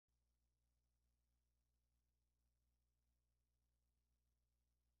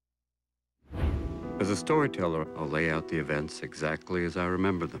As a storyteller, I'll lay out the events exactly as I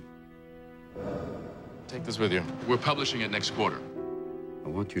remember them. Take this with you. We're publishing it next quarter. I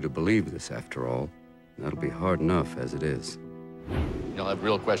want you to believe this, after all. That'll be hard enough as it is. You'll have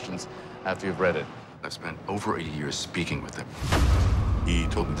real questions after you've read it. I've spent over a year speaking with him. He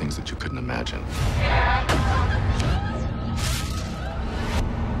told me things that you couldn't imagine.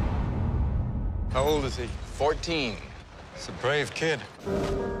 How old is he? 14. He's a brave kid.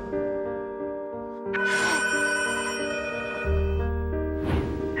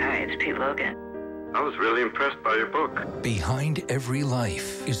 Hi, it's Pete Logan. I was really impressed by your book. Behind every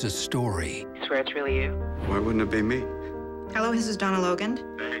life is a story. I swear it's really you. Why wouldn't it be me? Hello, this is Donna Logan.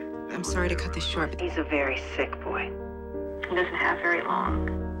 I'm sorry to cut this short, but He's a very sick boy. He doesn't have very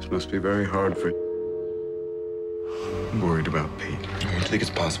long. This must be very hard for you. I'm worried about Pete. I don't think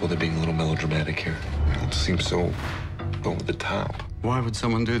it's possible they're being a little melodramatic here. It seems so over the top. Why would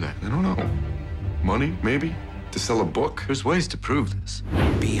someone do that? I don't know. Money, maybe? To sell a book? There's ways to prove this.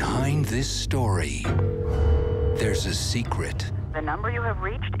 Behind this story, there's a secret. The number you have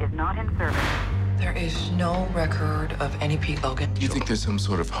reached is not in service. There is no record of any Pete Logan. You think there's some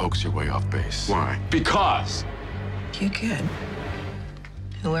sort of hoax your way off base? Why? Because! You kid.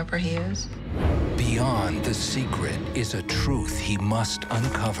 Whoever he is. Beyond the secret is a truth he must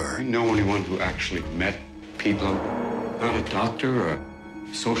uncover. I know anyone who actually met Pete Logan? Not a doctor, or a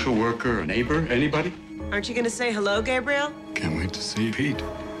social worker, a neighbor, anybody? Aren't you going to say hello, Gabriel? Can't wait to see Pete.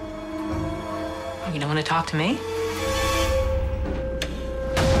 You don't want to talk to me?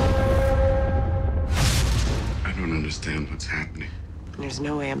 I don't understand what's happening. There's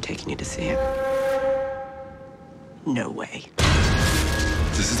no way I'm taking you to see it. No way.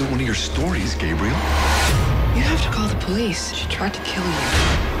 This isn't one of your stories, Gabriel. You have to call the police. She tried to kill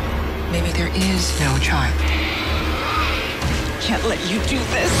you. Maybe there is no child. Can't let you do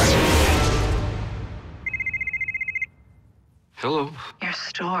this. Hello. Your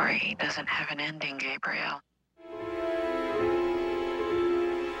story doesn't have an ending, Gabriel.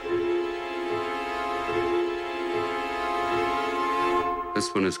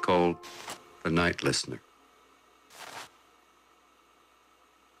 This one is called The Night Listener.